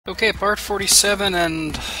Okay, part 47,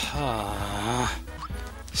 and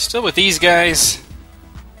still with these guys.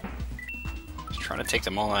 Just trying to take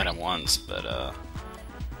them all out at once, but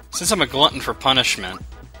since I'm a glutton for punishment,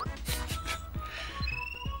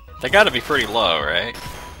 they gotta be pretty low, right?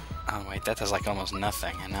 Oh wait, that does like almost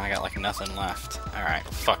nothing, and now I got like nothing left. Alright,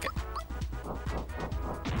 fuck it.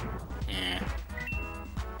 Yeah.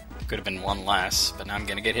 Could have been one less, but now I'm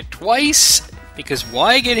gonna get hit twice! Because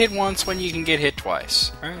why get hit once when you can get hit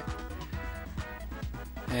twice, right?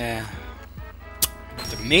 Yeah. I have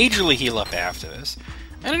to majorly heal up after this.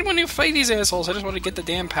 I didn't want to fight these assholes, I just want to get the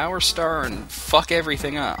damn power star and fuck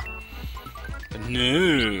everything up. But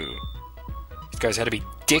no. These guys had to be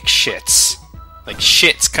dick shits. Like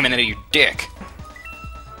shits coming out of your dick.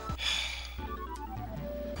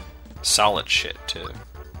 Solid shit, too.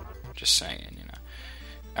 Just saying, you know.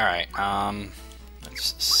 Alright,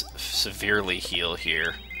 let's severely heal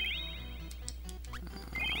here.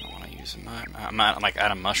 I don't want to use I'm like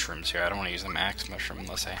out of mushrooms here. I don't want to use the max mushroom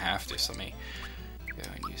unless I have to, so let me go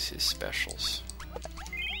and use his specials.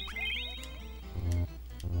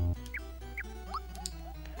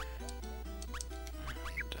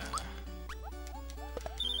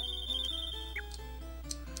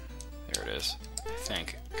 There it is, I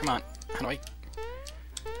think. Come on, how do I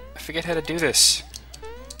forget how to do this.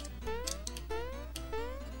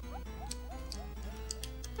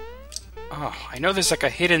 Oh, I know there's like a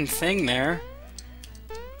hidden thing there.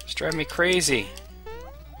 It's driving me crazy.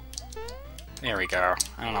 There we go.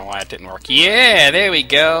 I don't know why it didn't work. Yeah, there we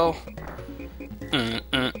go.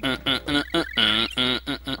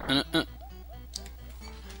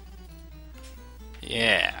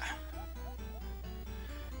 Yeah.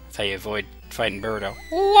 That's how you avoid fighting Birdo.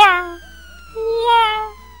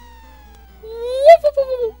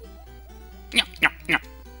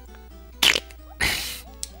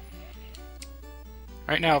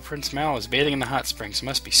 Right now, Prince Mal is bathing in the hot springs. It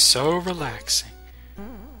must be so relaxing.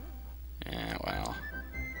 Yeah, well.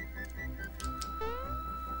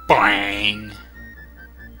 Bang!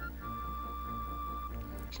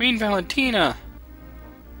 Queen Valentina!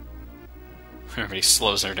 Everybody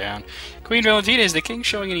slows her down. Queen Valentina, is the king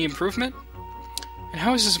showing any improvement? And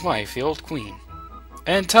how is his wife, the old queen?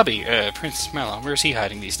 And Tubby, Prince Mallow, where's he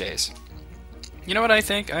hiding these days? You know what I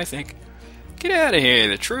think? Get out of here,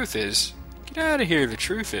 the truth is... Get out of here, the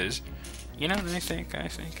truth is... You know what I think?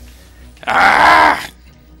 Ah!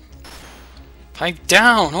 Pipe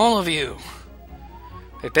down, all of you!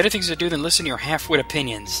 I have better things to do than listen to your half-wit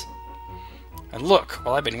opinions. And look,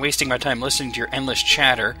 while I've been wasting my time listening to your endless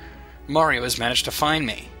chatter, Mario has managed to find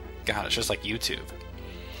me. God, it's just like YouTube.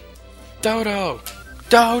 Dodo!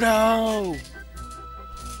 Dodo!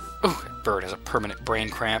 Ooh, that bird has a permanent brain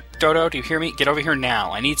cramp. Dodo, do you hear me? Get over here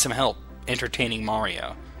now. I need some help entertaining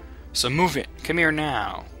Mario. So move it. Come here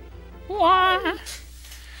now. What?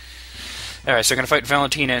 Alright, so we're gonna fight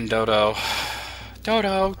Valentina and Dodo.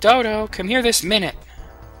 Dodo, come here this minute.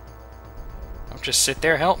 Don't just sit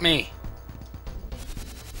there, help me.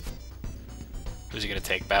 Who's he gonna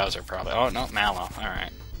take? Bowser, probably. Oh, no, Mallow.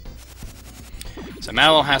 Alright. So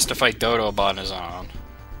Mallow has to fight Dodo on his own.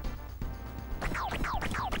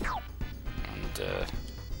 And,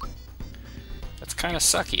 that's kind of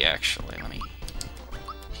sucky, actually. Let me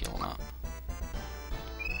heal him up.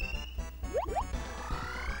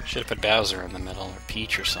 Should have put Bowser in the middle, or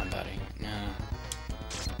Peach or somebody. No.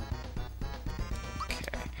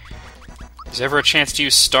 Okay. If there's ever a chance to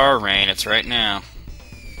use Star Rain, it's right now.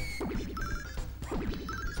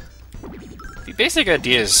 The basic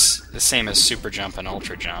idea is the same as Super Jump and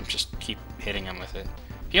Ultra Jump, just keep hitting him with it.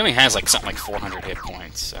 He only has like something like 400 hit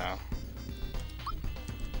points, so...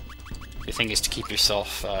 The thing is to keep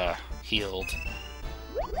yourself healed.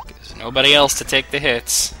 There's nobody else to take the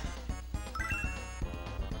hits.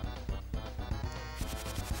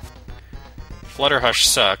 Flutterhush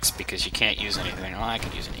sucks because you can't use anything. Well, I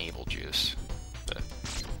could use an Able Juice. But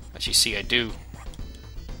as you see, I do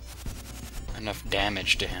enough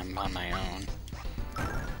damage to him on my own.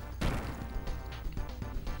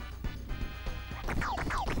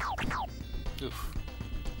 Oof.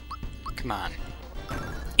 Come on.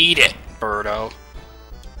 Eat it, Birdo.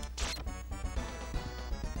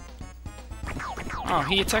 Oh,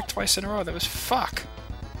 he attacked twice in a row. That was fuck.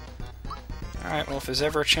 Alright, well, if there's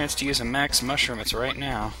ever a chance to use a max mushroom, it's right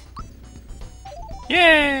now.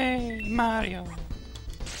 Yay! Mario!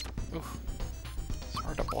 Oof. It's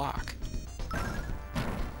hard to block.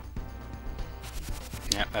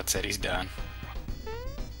 Yep, that's it. He's done.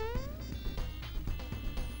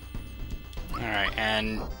 Alright,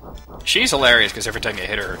 and she's hilarious because every time you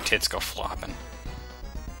hit her, her tits go flopping.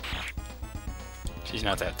 She's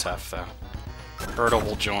not that tough, though. Berto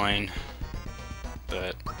will join,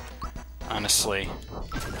 but honestly,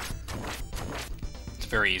 it's a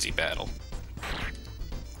very easy battle.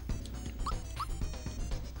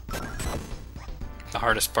 The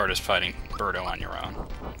hardest part is fighting Berto on your own.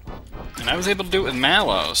 And I was able to do it with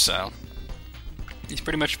Mallow, so he's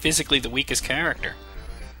pretty much physically the weakest character.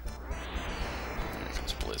 Here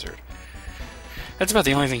comes Blizzard. That's about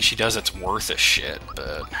the only thing she does that's worth a shit,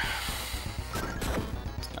 but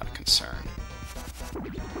it's not a concern.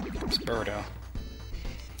 Here comes Berto.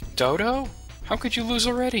 Dodo? How could you lose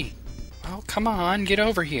already? Oh, come on, get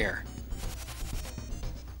over here.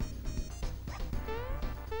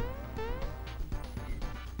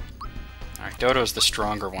 Alright, Dodo's the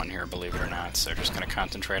stronger one here, believe it or not, so just gonna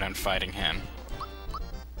concentrate on fighting him.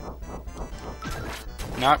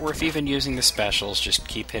 Not worth even using the specials, just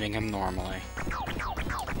keep hitting him normally.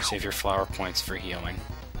 Save your flower points for healing.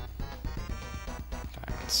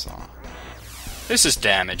 Diamond Saw. This is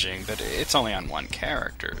damaging, but it's only on one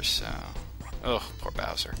character, so... Ugh, poor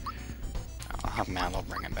Bowser. I'll have Mallow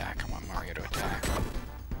bring him back. I want Mario to attack.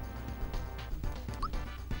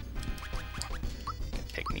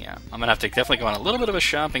 Pick me up. I'm gonna have to definitely go on a little bit of a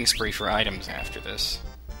shopping spree for items after this.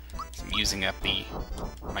 I'm using up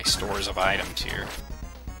my stores of items here.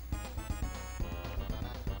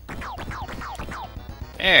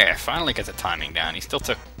 There, finally got the timing down. He still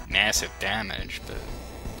took massive damage, but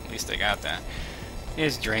at least I got that.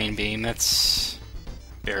 Here's Drain Beam. That's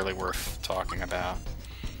barely worth talking about.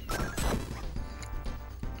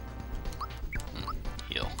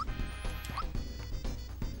 Heal.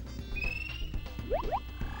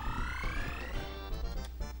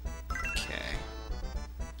 Okay.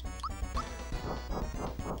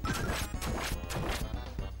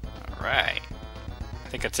 Alright. I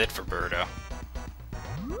think that's it for Berto.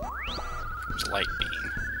 There's Light Beam.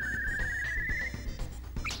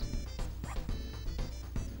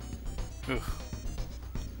 Oof.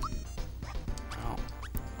 Oh.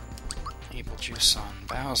 Able Juice on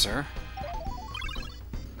Bowser.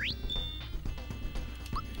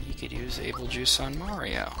 You could use Able Juice on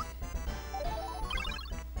Mario.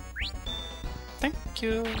 Thank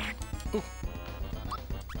you. Ooh.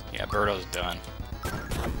 Yeah, Berto's done.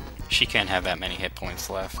 She can't have that many hit points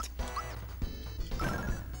left.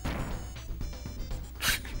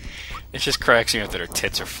 It just cracks me up that her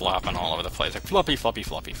tits are flopping all over the place. Like floppy, floppy,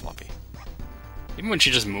 floppy, floppy. Even when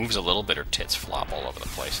she just moves a little bit, her tits flop all over the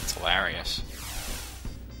place. It's hilarious.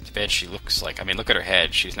 It's bad she looks like... I mean, look at her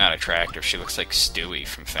head. She's not attractive. She looks like Stewie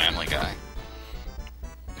from Family Guy.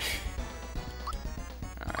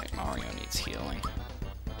 Alright, Mario needs healing.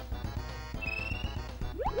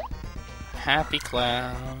 Happy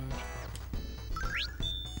Cloud.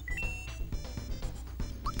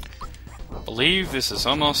 Believe this is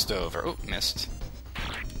almost over. Oh, missed.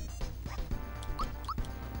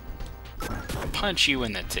 Punch you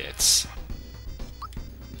in the tits.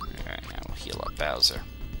 Alright, now we'll heal up Bowser.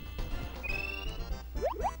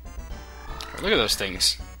 Look at those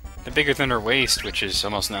things. They're bigger than her waist, which is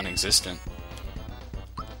almost non-existent.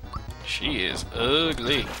 She is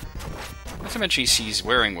ugly. Not to mention she's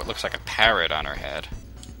wearing what looks like a parrot on her head.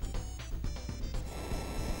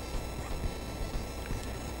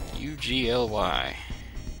 UGLY.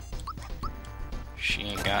 She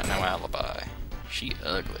ain't got no alibi. She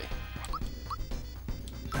ugly.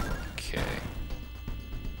 Okay.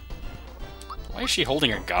 Why is she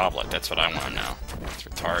holding her goblet? That's what I want to know. It's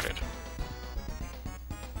retarded.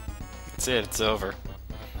 That's it. It's over.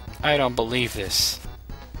 I don't believe this.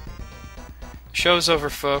 Show's over,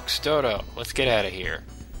 folks. Dodo, let's get out of here.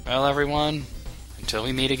 Well, everyone, until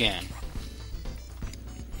we meet again.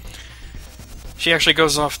 She actually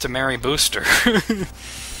goes off to marry Booster,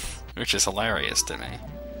 which is hilarious to me.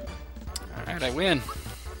 Alright, I win.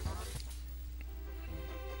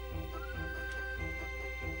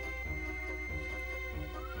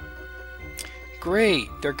 Great,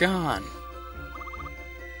 they're gone.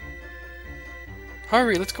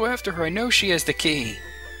 Hurry, let's go after her. I know she has the key.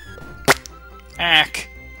 Ack.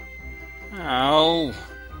 Oh.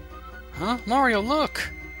 Huh? Mario, look.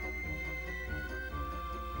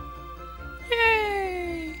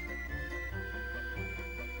 Yay!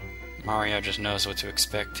 Mario just knows what to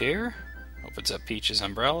expect here. Opens up Peach's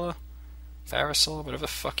umbrella. Parasol, whatever the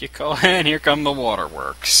fuck you call it. And here come the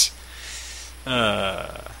waterworks.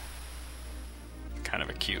 Kind of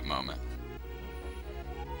a cute moment.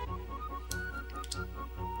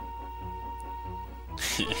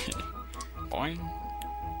 Boing.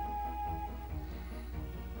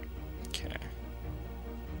 Okay.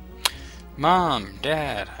 Mom,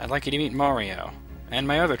 Dad, I'd like you to meet Mario and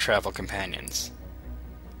my other travel companions.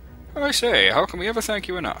 I say, how can we ever thank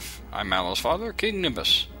you enough? I'm Mallow's father, King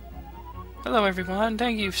Nimbus. Hello everyone,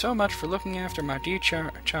 thank you so much for looking after my dear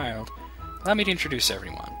child. Allow me to introduce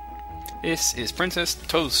everyone. This is Princess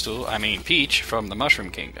Peach from the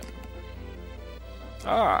Mushroom Kingdom.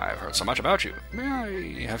 Ah, I've heard so much about you. May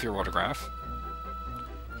I have your autograph?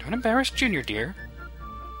 Don't embarrass Junior, dear.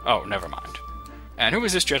 Oh, never mind. And who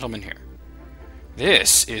is this gentleman here?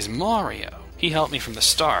 This is Mario. He helped me from the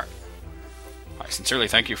start. I sincerely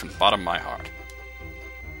thank you from the bottom of my heart.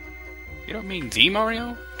 You don't mean the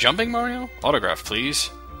Mario? Jumping Mario? Autograph, please.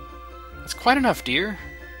 That's quite enough, dear.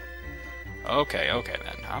 Okay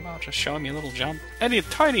then. How about just showing me a little jump? Any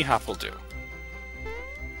tiny hop will do.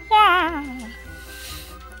 Wah!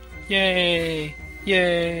 Yay!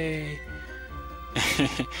 Yay!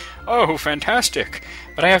 Oh, fantastic!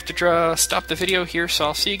 But I have to stop the video here, so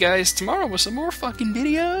I'll see you guys tomorrow with some more fucking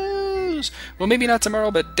videos! Well, maybe not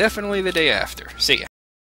tomorrow, but definitely the day after. See ya.